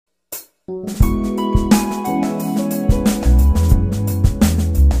Hello,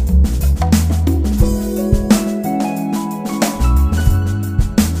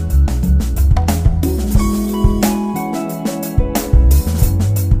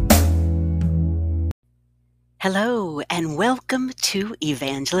 and welcome to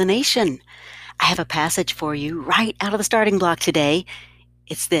Evangelination. I have a passage for you right out of the starting block today.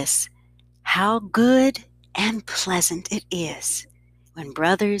 It's this: how good and pleasant it is when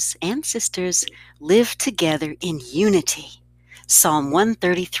brothers and sisters live together in unity. Psalm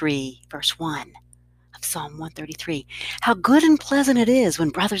 133, verse 1 of Psalm 133. How good and pleasant it is when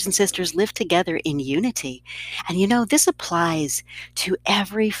brothers and sisters live together in unity. And this applies to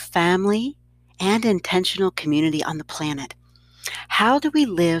every family and intentional community on the planet. How do we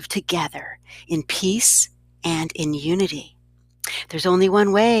live together in peace and in unity? There's only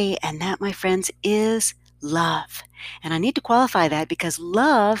one way, and that, my friends, is love. And I need to qualify that because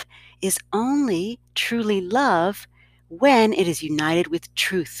love is only truly love when it is united with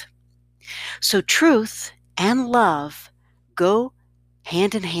truth. So truth and love go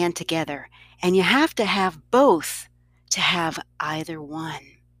hand in hand together, and you have to have both to have either one.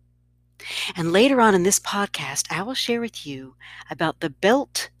 And later on in this podcast, I will share with you about the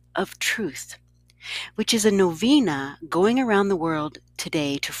Belt of Truth, which is a novena going around the world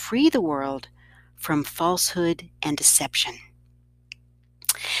today to free the world from falsehood and deception.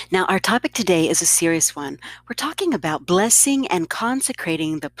 Now, our topic today is a serious one. We're talking about blessing and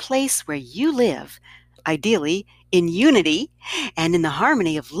consecrating the place where you live, ideally in unity and in the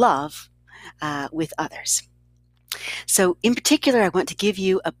harmony of love with others. So in particular, I want to give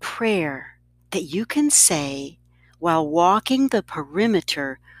you a prayer that you can say while walking the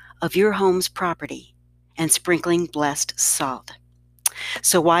perimeter of your home's property and sprinkling blessed salt.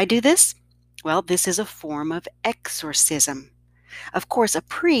 So why do this? Well, this is a form of exorcism. Of course, a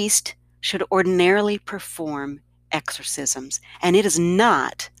priest should ordinarily perform exorcisms, and it is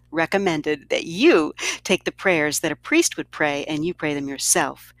not recommended that you take the prayers that a priest would pray and you pray them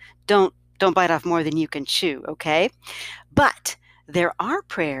yourself. Don't bite off more than you can chew, okay? But there are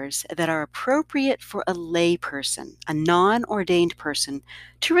prayers that are appropriate for a lay person, a non-ordained person,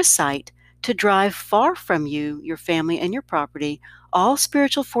 to recite to drive far from you, your family, and your property all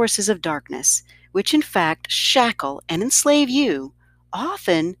spiritual forces of darkness, which in fact shackle and enslave you,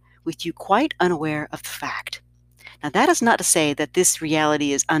 often with you quite unaware of the fact. Now, that is not to say that this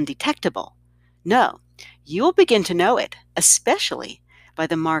reality is undetectable. No, you'll begin to know it, especially by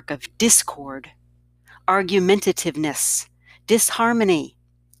the mark of discord, argumentativeness, disharmony,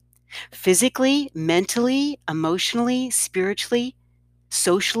 physically, mentally, emotionally, spiritually,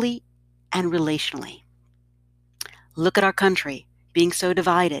 socially, and relationally. Look at our country being so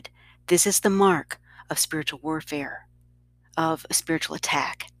divided. This is the mark of spiritual warfare, of a spiritual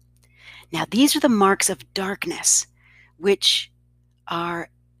attack. Now, these are the marks of darkness, which are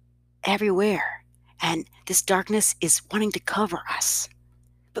everywhere. And this darkness is wanting to cover us.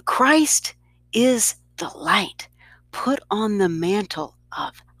 But Christ is the light. Put on the mantle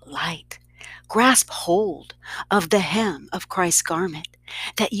of light. Grasp hold of the hem of Christ's garment,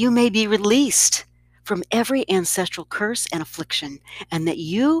 that you may be released from every ancestral curse and affliction, and that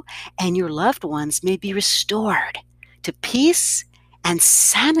you and your loved ones may be restored to peace and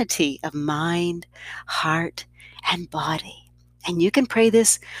sanity of mind, heart, and body. And you can pray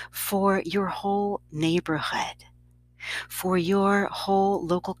this for your whole neighborhood, for your whole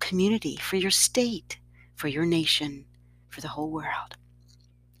local community, for your state, for your nation, for the whole world.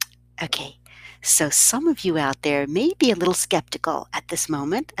 Okay, so some of you out there may be a little skeptical at this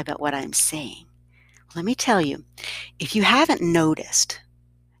moment about what I'm saying. Let me tell you, if you haven't noticed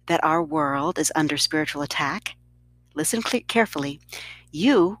that our world is under spiritual attack, listen carefully.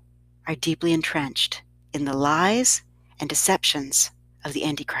 You are deeply entrenched in the lies and deceptions of the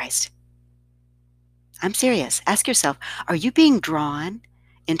Antichrist. I'm serious. Ask yourself, are you being drawn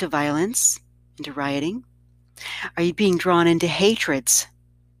into violence, into rioting? Are you being drawn into hatreds,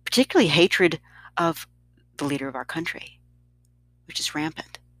 particularly hatred of the leader of our country, which is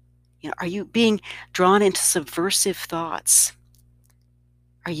rampant? Are you being drawn into subversive thoughts?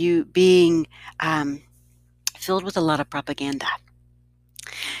 Are you being filled with a lot of propaganda?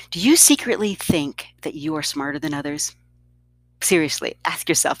 Do you secretly think that you are smarter than others? Seriously, ask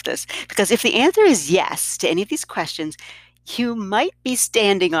yourself this, because if the answer is yes to any of these questions, you might be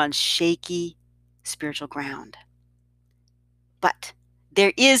standing on shaky spiritual ground. But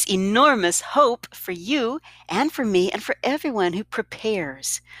there is enormous hope for you and for me and for everyone who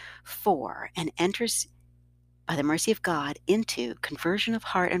prepares for and enters by the mercy of God into conversion of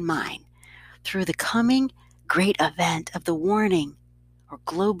heart and mind through the coming great event of the warning or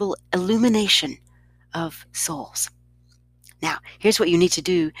global illumination of souls. Now, here's what you need to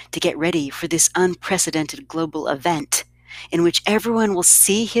do to get ready for this unprecedented global event in which everyone will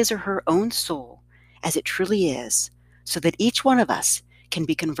see his or her own soul as it truly is, so that each one of us can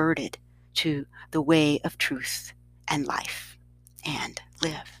be converted to the way of truth and life and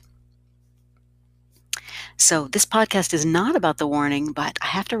live. So this podcast is not about the warning, but I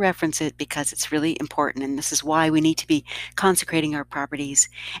have to reference it because it's really important. And this is why we need to be consecrating our properties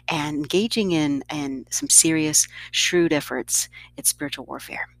and engaging in some serious, shrewd efforts at spiritual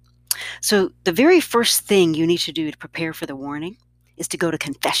warfare. So the very first thing you need to do to prepare for the warning is to go to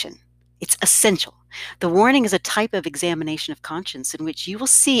confession. It's essential. The warning is a type of examination of conscience in which you will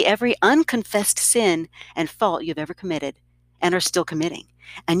see every unconfessed sin and fault you've ever committed and are still committing,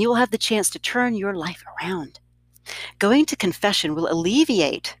 and you will have the chance to turn your life around. Going to confession will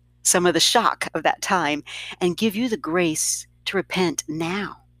alleviate some of the shock of that time and give you the grace to repent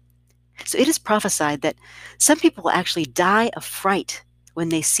now. So it is prophesied that some people will actually die of fright when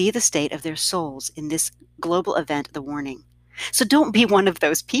they see the state of their souls in this global event, the warning. So don't be one of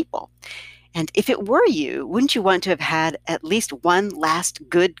those people. And if it were you, wouldn't you want to have had at least one last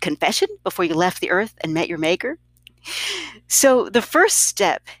good confession before you left the earth and met your maker? So the first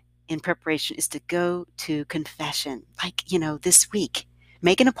step in preparation is to go to confession, like, this week.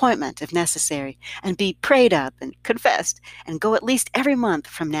 Make an appointment if necessary and be prayed up and confessed, and go at least every month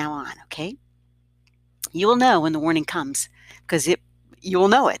from now on, okay? You will know when the warning comes because you will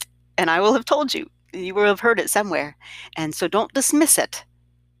know it, and I will have told you. You will have heard it somewhere. And so don't dismiss it.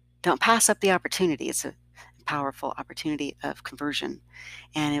 Don't pass up the opportunity. It's a powerful opportunity of conversion,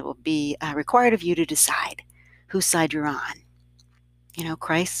 and it will be required of you to decide whose side you're on,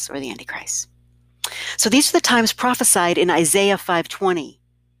 Christ or the Antichrist. So these are the times prophesied in Isaiah 5:20,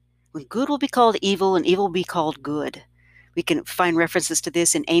 when good will be called evil and evil will be called good. We can find references to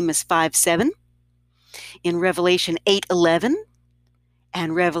this in Amos 5:7, in Revelation 8:11,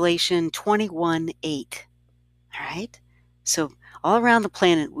 and Revelation 21:8. All right? So all around the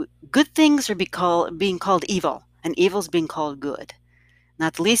planet, good things are being called evil, and evil is being called good.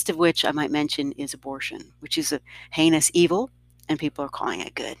 Not the least of which I might mention is abortion, which is a heinous evil, and people are calling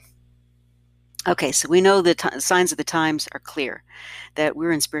it good. Okay, so we know the signs of the times are clear, that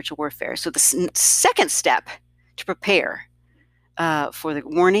we're in spiritual warfare. So the second step to prepare for the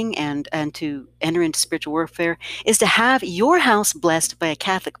warning and to enter into spiritual warfare is to have your house blessed by a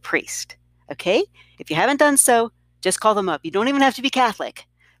Catholic priest. Okay? If you haven't done so, just call them up. You don't even have to be Catholic.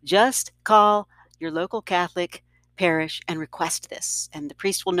 Just call your local Catholic parish and request this. And the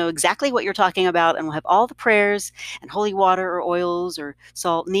priest will know exactly what you're talking about and will have all the prayers and holy water or oils or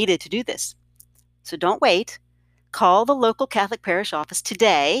salt needed to do this. So don't wait. Call the local Catholic parish office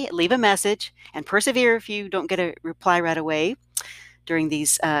today, leave a message, and persevere if you don't get a reply right away during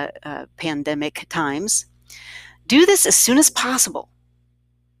these pandemic times. Do this as soon as possible,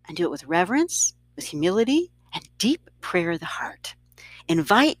 and do it with reverence, with humility, and deep prayer of the heart.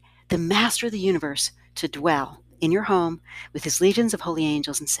 Invite the Master of the universe to dwell in your home with his legions of holy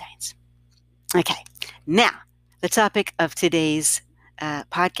angels and saints. Okay, now the topic of today's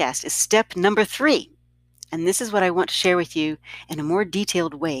podcast is step number 3. And this is what I want to share with you in a more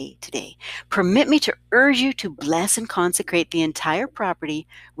detailed way today. Permit me to urge you to bless and consecrate the entire property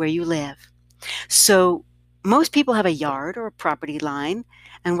where you live. So most people have a yard or a property line,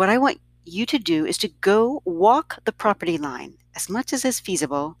 and what I want you to do is to go walk the property line as much as is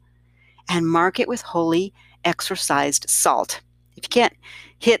feasible and mark it with holy exorcised salt. If you can't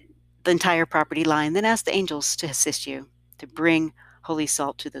hit the entire property line, then ask the angels to assist you to bring holy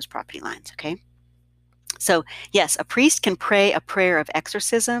salt to those property lines, okay? So yes, a priest can pray a prayer of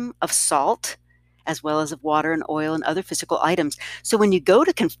exorcism, of salt, as well as of water and oil and other physical items. So when you go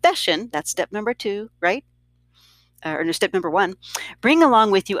to confession, that's step number 2, right? Or step number 1, bring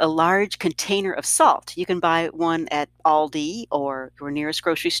along with you a large container of salt. You can buy one at Aldi or your nearest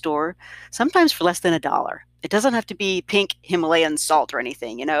grocery store, sometimes for less than $1. It doesn't have to be pink Himalayan salt or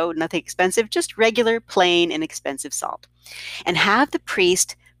anything, nothing expensive, just regular, plain, inexpensive salt. And have the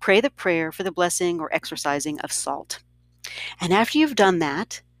priest pray the prayer for the blessing or exorcising of salt. And after you've done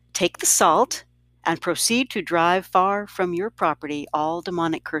that, take the salt and proceed to drive far from your property all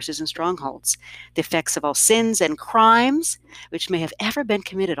demonic curses and strongholds, the effects of all sins and crimes which may have ever been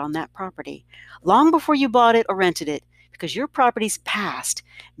committed on that property, long before you bought it or rented it, because your property's past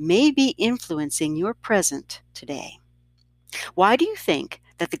may be influencing your present today. Why do you think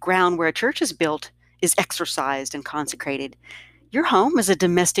that the ground where a church is built is exorcised and consecrated? Your home is a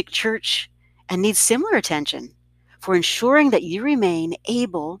domestic church and needs similar attention for ensuring that you remain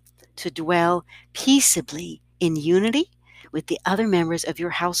able to dwell peaceably in unity with the other members of your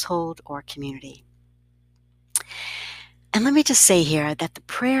household or community. And let me just say here that the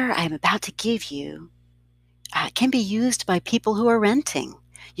prayer I am about to give you can be used by people who are renting.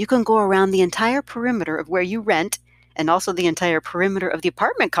 You can go around the entire perimeter of where you rent and also the entire perimeter of the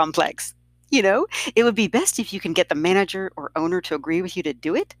apartment complex. It would be best if you can get the manager or owner to agree with you to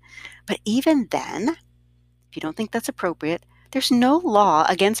do it. But even then, if you don't think that's appropriate, there's no law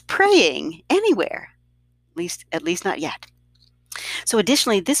against praying anywhere, at least not yet. So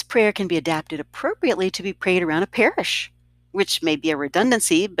additionally, this prayer can be adapted appropriately to be prayed around a parish, which may be a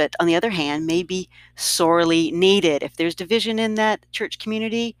redundancy, but on the other hand, may be sorely needed. If there's division in that church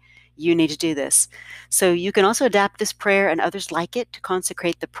community, you need to do this. So you can also adapt this prayer and others like it to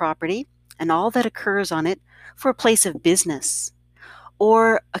consecrate the property and all that occurs on it for a place of business,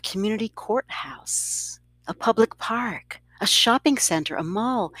 or a community courthouse, a public park, a shopping center, a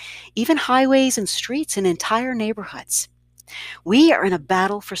mall, even highways and streets in entire neighborhoods. We are in a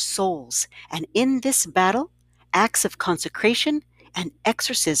battle for souls, and in this battle, acts of consecration and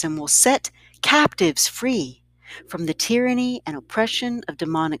exorcism will set captives free from the tyranny and oppression of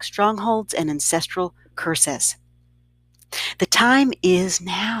demonic strongholds and ancestral curses. The time is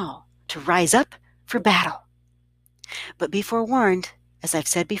now to rise up for battle. But be forewarned, as I've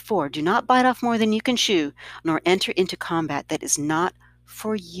said before, do not bite off more than you can chew, nor enter into combat that is not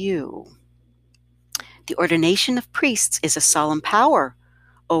for you. The ordination of priests is a solemn power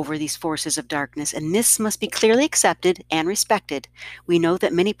over these forces of darkness, and this must be clearly accepted and respected. We know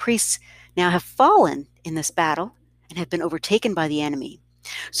that many priests now have fallen in this battle and have been overtaken by the enemy.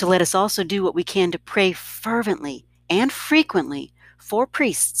 So let us also do what we can to pray fervently and frequently for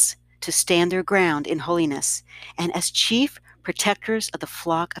priests to stand their ground in holiness and as chief protectors of the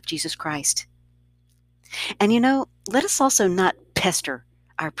flock of Jesus Christ. And let us also not pester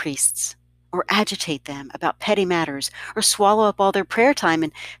our priests or agitate them about petty matters or swallow up all their prayer time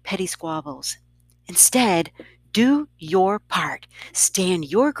in petty squabbles. Instead, do your part. Stand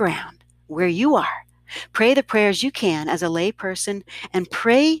your ground where you are. Pray the prayers you can as a lay person, and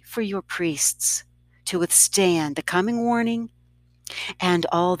pray for your priests to withstand the coming warning and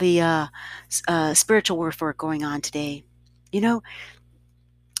all the spiritual warfare going on today.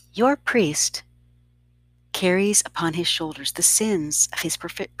 Your priest carries upon his shoulders the sins of his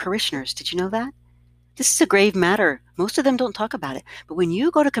parishioners. Did you know that? This is a grave matter. Most of them don't talk about it. But when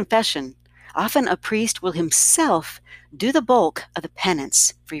you go to confession, often a priest will himself do the bulk of the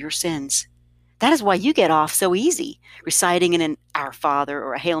penance for your sins. That is why you get off so easy, reciting in an Our Father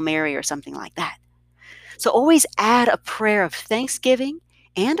or a Hail Mary or something like that. So always add a prayer of thanksgiving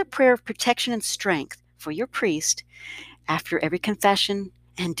and a prayer of protection and strength for your priest after every confession,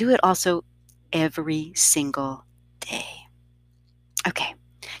 and do it also every single day. Okay,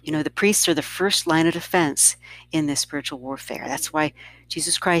 the priests are the first line of defense in this spiritual warfare. That's why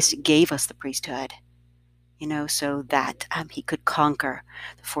Jesus Christ gave us the priesthood, so that he could conquer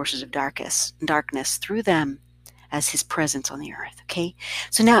the forces of darkness through them as his presence on the earth. Okay,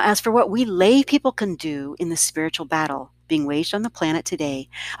 so now as for what we lay people can do in the spiritual battle being waged on the planet today,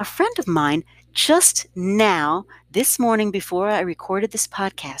 a friend of mine just now, this morning before I recorded this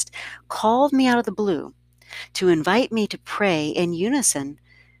podcast, called me out of the blue to invite me to pray in unison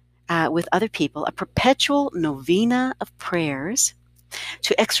with other people, a perpetual novena of prayers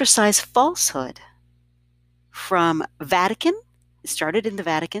to exorcise falsehood from Vatican. It started in the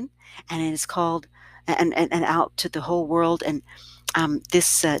Vatican, and it is called and out to the whole world. And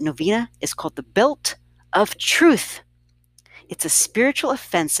this novena is called the Belt of Truth. It's a spiritual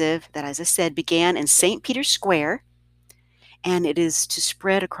offensive that, as I said, began in St. Peter's Square, and it is to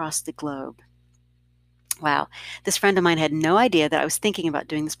spread across the globe. Wow. This friend of mine had no idea that I was thinking about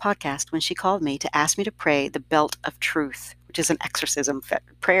doing this podcast when she called me to ask me to pray the Belt of Truth, which is an exorcism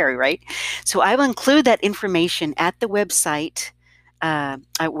prayer, right? So I will include that information at the website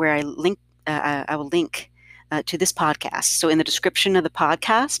where I will link to this podcast. So in the description of the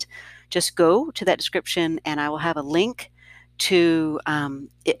podcast, just go to that description and I will have a link to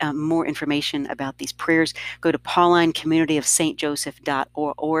more information about these prayers. Go to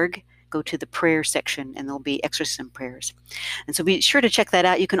paulinecommunityofstjoseph.org. Go to the prayer section and there'll be exorcism prayers. And so be sure to check that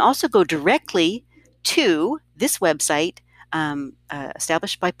out. You can also go directly to this website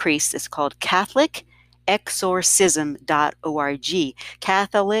established by priests. It's called CatholicExorcism.org.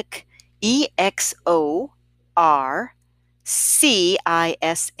 Catholic,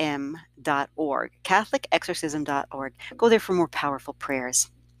 EXORCISM.org. CatholicExorcism.org. Go there for more powerful prayers.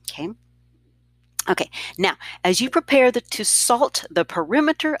 Okay, now, as you prepare to salt the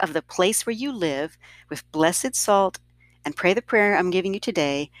perimeter of the place where you live with blessed salt and pray the prayer I'm giving you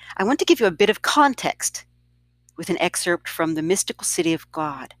today, I want to give you a bit of context with an excerpt from The Mystical City of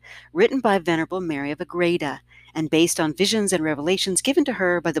God, written by Venerable Mary of Agreda, and based on visions and revelations given to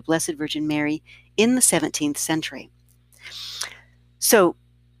her by the Blessed Virgin Mary in the 17th century. So,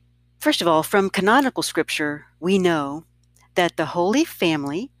 first of all, from canonical scripture, we know that the Holy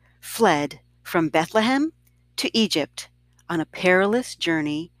Family fled from Bethlehem to Egypt on a perilous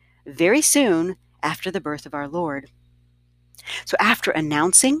journey very soon after the birth of our Lord. So after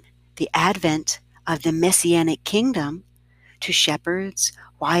announcing the advent of the Messianic kingdom to shepherds,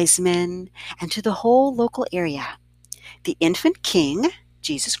 wise men, and to the whole local area, the infant king,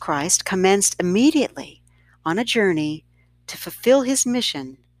 Jesus Christ, commenced immediately on a journey to fulfill his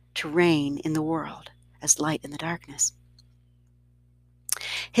mission to reign in the world as light in the darkness.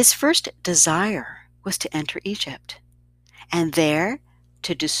 His first desire was to enter Egypt, and there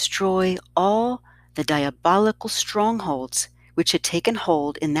to destroy all the diabolical strongholds which had taken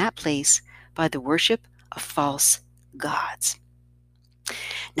hold in that place by the worship of false gods.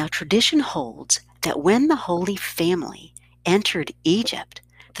 Now, tradition holds that when the Holy Family entered Egypt,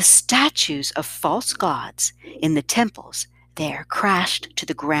 the statues of false gods in the temples there crashed to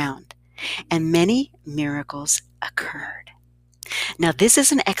the ground, and many miracles occurred. Now, this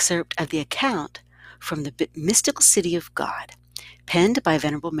is an excerpt of the account from the Mystical City of God, penned by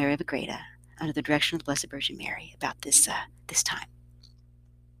Venerable Mary of Agreda under the direction of the Blessed Virgin Mary about this time.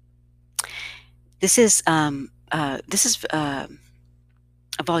 This is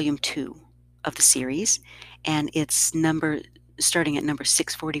volume 2 of the series, and it's starting at number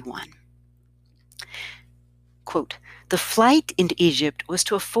 641. Quote, "The flight into Egypt was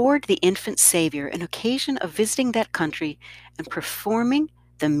to afford the infant Savior an occasion of visiting that country and performing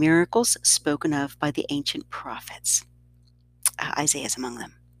the miracles spoken of by the ancient prophets." Isaiah is among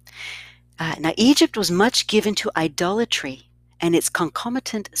them. Now, Egypt was much given to idolatry and its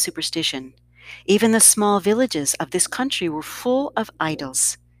concomitant superstition. Even the small villages of this country were full of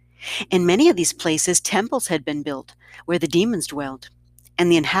idols. In many of these places, temples had been built where the demons dwelt, and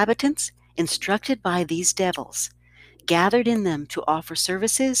the inhabitants, instructed by these devils, gathered in them to offer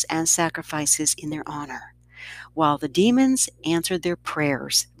services and sacrifices in their honor, while the demons answered their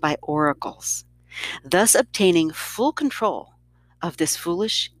prayers by oracles, thus obtaining full control of this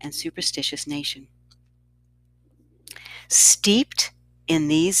foolish and superstitious nation. Steeped in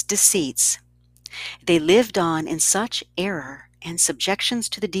these deceits, they lived on in such error and subjections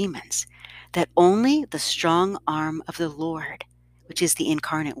to the demons that only the strong arm of the Lord, which is the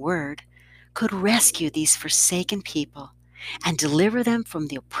incarnate Word, could rescue these forsaken people and deliver them from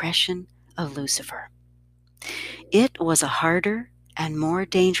the oppression of Lucifer. It was a harder and more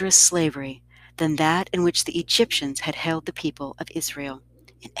dangerous slavery than that in which the Egyptians had held the people of Israel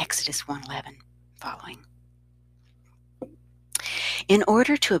in Exodus 1:11 following. In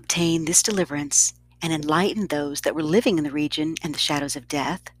order to obtain this deliverance and enlighten those that were living in the region and the shadows of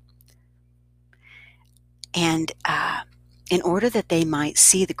death, and in order that they might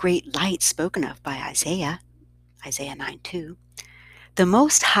see the great light spoken of by Isaiah 9:2, the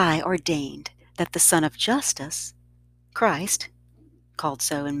Most High ordained that the Son of Justice, Christ, called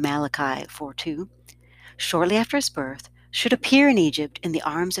so in Malachi 4:2, shortly after his birth, should appear in Egypt in the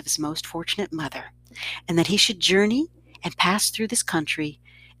arms of his most fortunate mother, and that he should journey and pass through this country,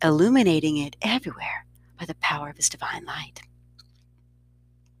 illuminating it everywhere by the power of his divine light.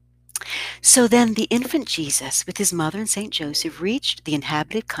 So then the infant Jesus, with his mother and Saint Joseph, reached the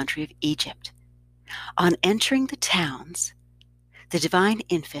inhabited country of Egypt. On entering the towns, the divine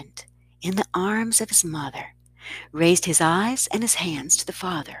infant, in the arms of his mother, raised his eyes and his hands to the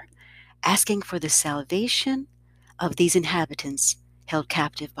Father, asking for the salvation of these inhabitants held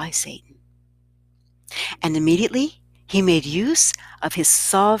captive by Satan. And immediately he made use of his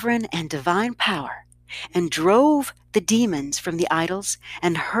sovereign and divine power and drove the demons from the idols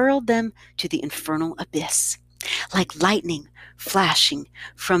and hurled them to the infernal abyss. Like lightning flashing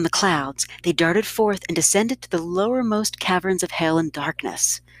from the clouds, they darted forth and descended to the lowermost caverns of hell and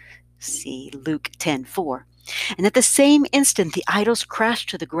darkness. See Luke 10:4. And at the same instant the idols crashed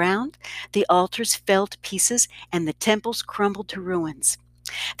to the ground, the altars fell to pieces, and the temples crumbled to ruins.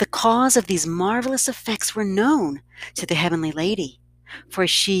 The cause of these marvelous effects were known to the Heavenly Lady, for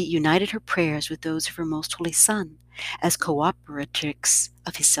she united her prayers with those of her Most Holy Son as cooperatrix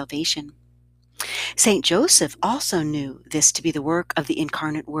of his salvation. Saint Joseph also knew this to be the work of the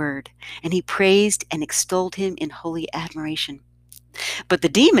incarnate Word, and he praised and extolled him in holy admiration. But the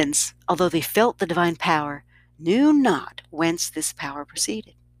demons, although they felt the divine power, knew not whence this power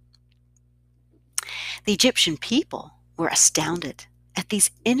proceeded. The Egyptian people were astounded at these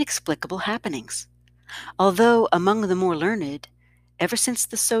inexplicable happenings, although among the more learned, ever since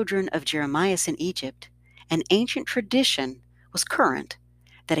the sojourn of Jeremias in Egypt, an ancient tradition was current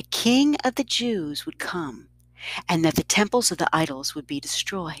that a king of the Jews would come and that the temples of the idols would be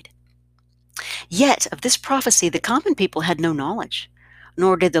destroyed. Yet of this prophecy the common people had no knowledge,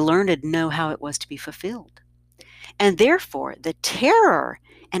 nor did the learned know how it was to be fulfilled. And therefore the terror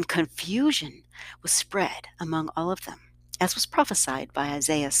and confusion was spread among all of them, as was prophesied by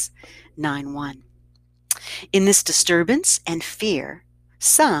Isaiah 9:1. In this disturbance and fear,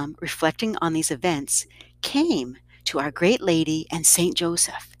 some, reflecting on these events, came to Our Great Lady and Saint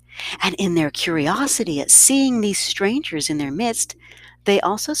Joseph, and in their curiosity at seeing these strangers in their midst, they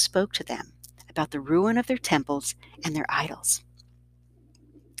also spoke to them about the ruin of their temples and their idols.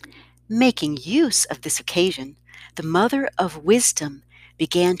 Making use of this occasion, the Mother of Wisdom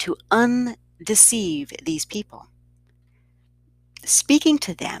began to undeceive these people, speaking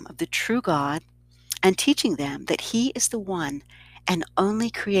to them of the true God and teaching them that He is the one and only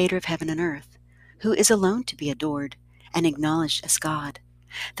Creator of heaven and earth, who is alone to be adored and acknowledged as God,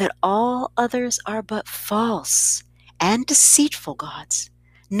 that all others are but false and deceitful gods,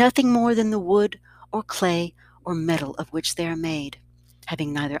 nothing more than the wood or clay or metal of which they are made,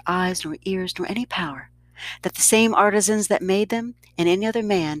 having neither eyes nor ears nor any power, that the same artisans that made them and any other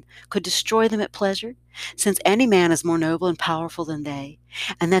man could destroy them at pleasure, since any man is more noble and powerful than they,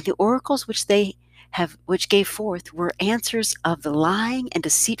 and that the oracles which gave forth were answers of the lying and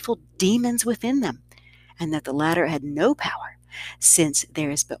deceitful demons within them, and that the latter had no power, since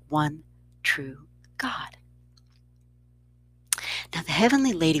there is but one true God. Now the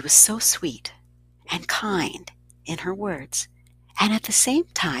heavenly lady was so sweet and kind in her words, and at the same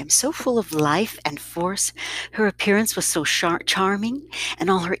time so full of life and force. Her appearance was so charming, and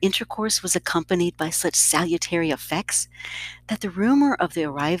all her intercourse was accompanied by such salutary effects, that the rumor of the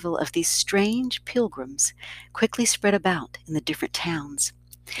arrival of these strange pilgrims quickly spread about in the different towns,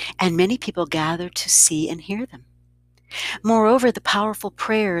 and many people gathered to see and hear them. Moreover, the powerful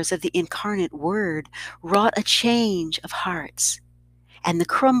prayers of the incarnate Word wrought a change of hearts, and the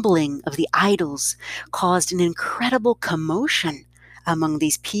crumbling of the idols caused an incredible commotion among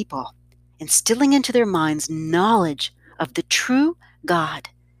these people, instilling into their minds knowledge of the true God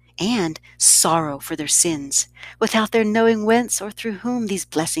and sorrow for their sins, without their knowing whence or through whom these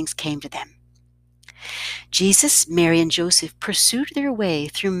blessings came to them. Jesus, Mary, and Joseph pursued their way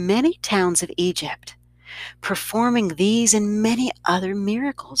through many towns of Egypt, performing these and many other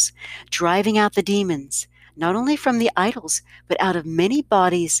miracles, driving out the demons, not only from the idols, but out of many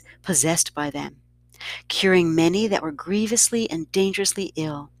bodies possessed by them, curing many that were grievously and dangerously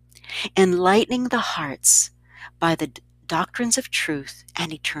ill, enlightening the hearts by the doctrines of truth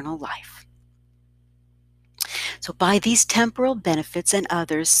and eternal life. So by these temporal benefits and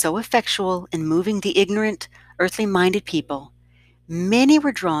others so effectual in moving the ignorant, earthly-minded people, many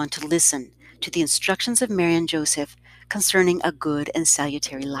were drawn to listen to the instructions of Mary and Joseph concerning a good and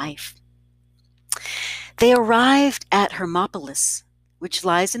salutary life. They arrived at Hermopolis, which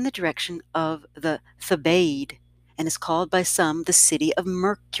lies in the direction of the Thebaid, and is called by some the city of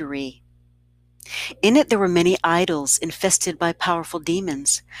Mercury. In it there were many idols infested by powerful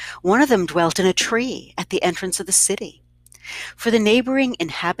demons. One of them dwelt in a tree at the entrance of the city, for the neighboring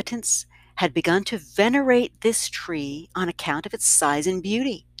inhabitants had begun to venerate this tree on account of its size and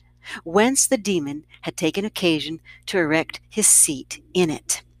beauty, whence the demon had taken occasion to erect his seat in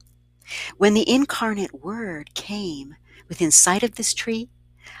it. When the incarnate Word came within sight of this tree,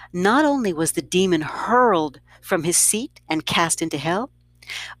 not only was the demon hurled from his seat and cast into hell,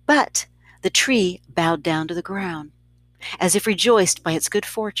 but the tree bowed down to the ground, as if rejoiced by its good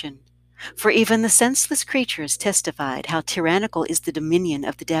fortune. For even the senseless creatures testified how tyrannical is the dominion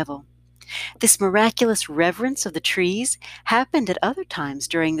of the devil. This miraculous reverence of the trees happened at other times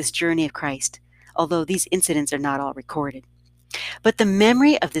during this journey of Christ, although these incidents are not all recorded. But the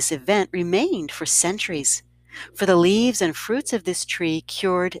memory of this event remained for centuries, for the leaves and fruits of this tree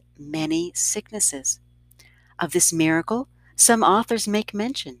cured many sicknesses. Of this miracle, some authors make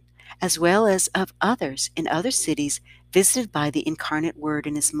mention, as well as of others in other cities visited by the incarnate Word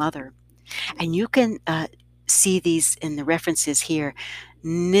and His Mother. And you can see these in the references here.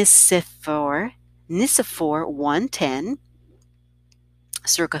 Nicephor 1:10,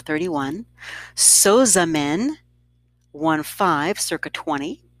 circa 31, Sozomen 1:5, circa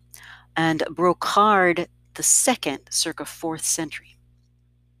 20, and Brocard II, circa 4th century.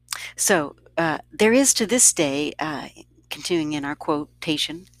 So there is to this day, continuing in our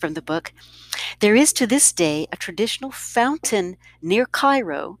quotation from the book, there is to this day a traditional fountain near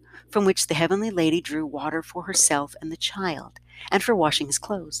Cairo from which the heavenly lady drew water for herself and the child, and for washing his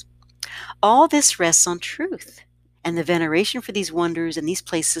clothes. All this rests on truth And the veneration for these wonders and these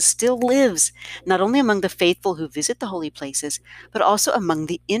places still lives, not only among the faithful who visit the holy places, but also among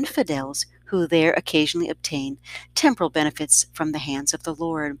the infidels who there occasionally obtain temporal benefits from the hands of the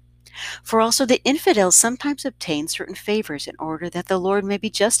Lord. For also the infidels sometimes obtain certain favors in order that the Lord may be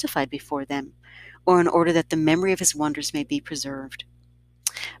justified before them, or in order that the memory of his wonders may be preserved.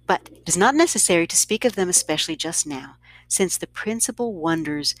 But it is not necessary to speak of them especially just now, since the principal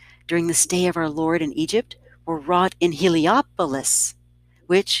wonders during the stay of our Lord in Egypt were wrought in Heliopolis,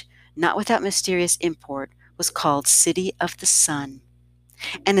 which, not without mysterious import, was called City of the Sun,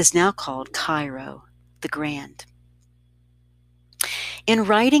 and is now called Cairo the Grand. In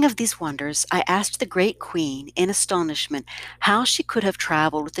writing of these wonders, I asked the great queen in astonishment how she could have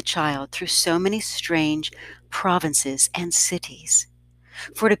traveled with the child through so many strange provinces and cities.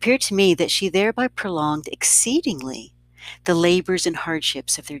 For it appeared to me that she thereby prolonged exceedingly the labors and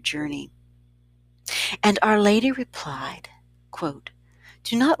hardships of their journey. And Our Lady replied, quote,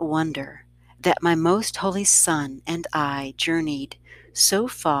 "Do not wonder that my most holy Son and I journeyed so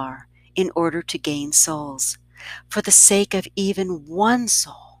far in order to gain souls, for the sake of even one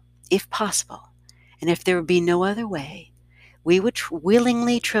soul, if possible, and if there would be no other way, we would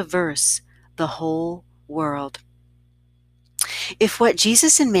willingly traverse the whole world. If what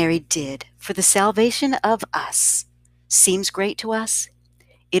Jesus and Mary did for the salvation of us seems great to us,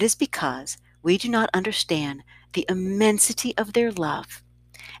 it is because we do not understand the immensity of their love,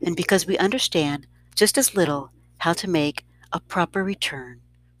 and because we understand just as little how to make a proper return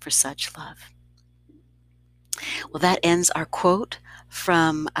for such love." Well, that ends our quote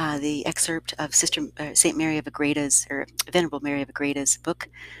from the excerpt of Sister Saint Mary of Agreda's, or Venerable Mary of Agreda's book,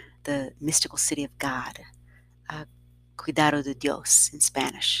 The Mystical City of God. Cuidado de Dios in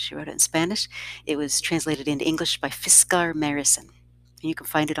Spanish. She wrote it in Spanish. It was translated into English by Fiskar Marison. And you can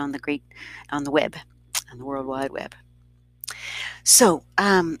find it on the web, on the World Wide Web. So,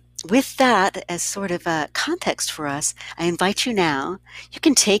 with that as sort of a context for us, I invite you now, you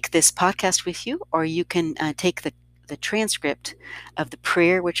can take this podcast with you, or you can take the transcript of the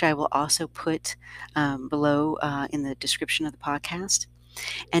prayer, which I will also put below in the description of the podcast,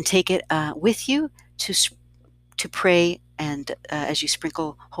 and take it with you to pray, and as you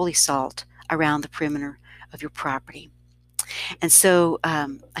sprinkle holy salt around the perimeter of your property. And so I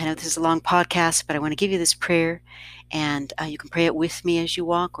know this is a long podcast, but I want to give you this prayer, and you can pray it with me as you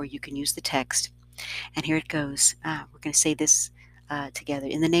walk, or you can use the text. And here it goes. We're going to say this together.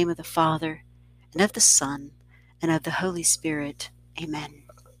 In the name of the Father, and of the Son, and of the Holy Spirit. Amen.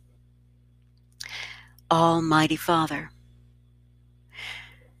 Almighty Father,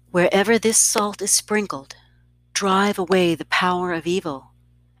 wherever this salt is sprinkled, drive away the power of evil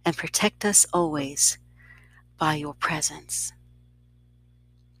and protect us always by your presence.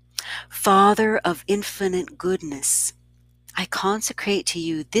 Father of infinite goodness, I consecrate to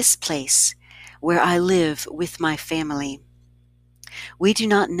you this place where I live with my family. We do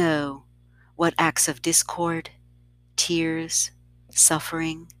not know what acts of discord, tears,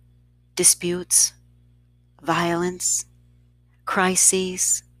 suffering, disputes, violence,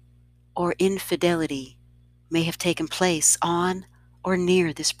 crises, or infidelity may have taken place on or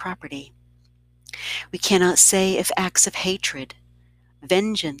near this property. We cannot say if acts of hatred,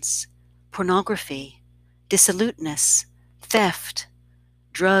 vengeance, pornography, dissoluteness, theft,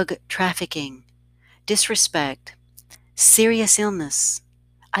 drug trafficking, disrespect, serious illness,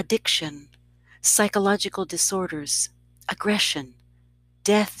 addiction, psychological disorders, aggression,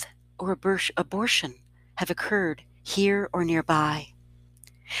 death, or abortion have occurred here or nearby.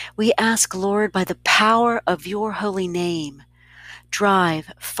 We ask, Lord, by the power of your holy name,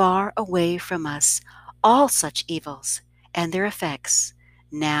 drive far away from us all such evils and their effects,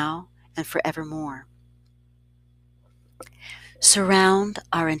 now and forevermore. Surround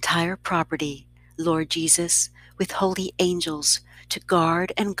our entire property, Lord Jesus, with holy angels to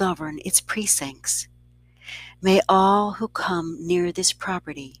guard and govern its precincts. May all who come near this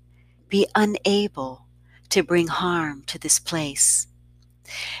property be unable to bring harm to this place.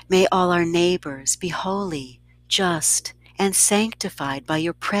 May all our neighbors be holy, just, and sanctified by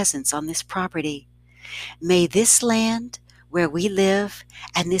your presence on this property. May this land where we live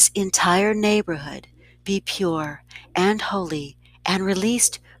and this entire neighborhood be pure and holy and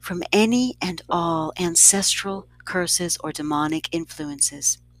released from any and all ancestral curses or demonic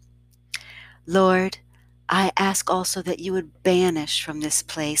influences. Lord, I ask also that you would banish from this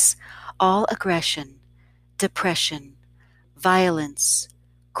place all aggression, depression, violence,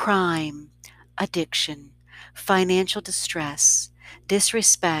 crime, addiction, financial distress,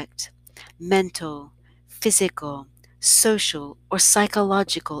 disrespect, mental, physical, social, or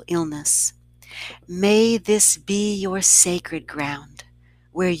psychological illness. May this be your sacred ground,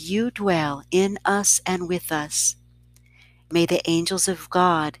 where you dwell in us and with us. May the angels of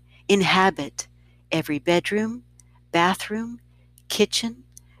God inhabit every bedroom, bathroom, kitchen,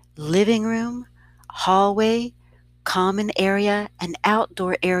 living room, hallway, common area, and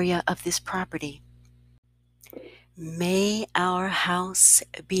outdoor area of this property. May our house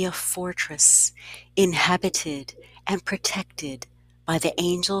be a fortress inhabited and protected by the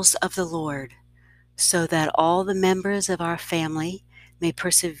angels of the Lord, so that all the members of our family may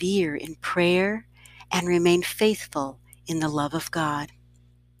persevere in prayer and remain faithful in the love of God.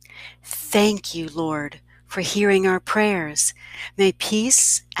 Thank you, Lord, for hearing our prayers. May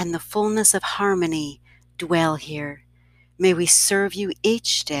peace and the fullness of harmony dwell here. May we serve you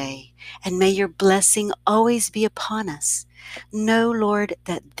each day, and may your blessing always be upon us. Know, Lord,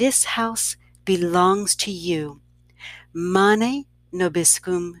 that this house belongs to you. Mane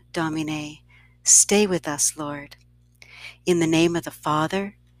nobiscum Domine. Stay with us, Lord. In the name of the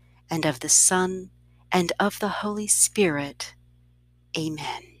Father, and of the Son, and of the Holy Spirit.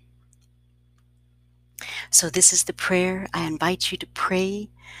 Amen. So this is the prayer. I invite you to pray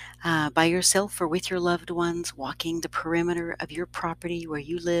by yourself or with your loved ones, walking the perimeter of your property where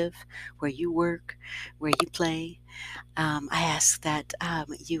you live, where you work, where you play. I ask that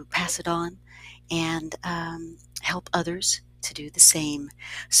you pass it on and help others to do the same,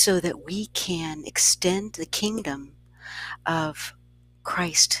 so that we can extend the kingdom of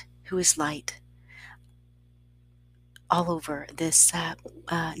Christ, who is light, all over this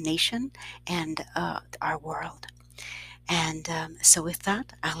nation and our world. And so with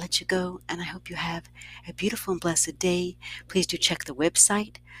that, I'll let you go, and I hope you have a beautiful and blessed day. Please do check the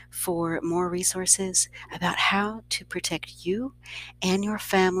website for more resources about how to protect you and your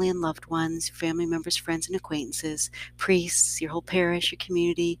family and loved ones, family members, friends, and acquaintances, priests, your whole parish, your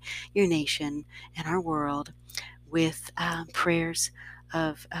community, your nation, and our world, with prayers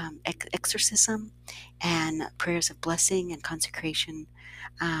of exorcism and prayers of blessing and consecration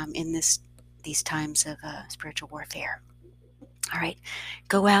in these times of spiritual warfare. All right,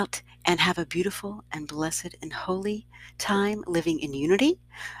 go out and have a beautiful and blessed and holy time living in unity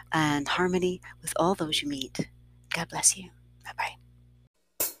and harmony with all those you meet. God bless you.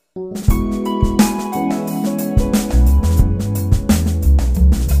 Bye-bye.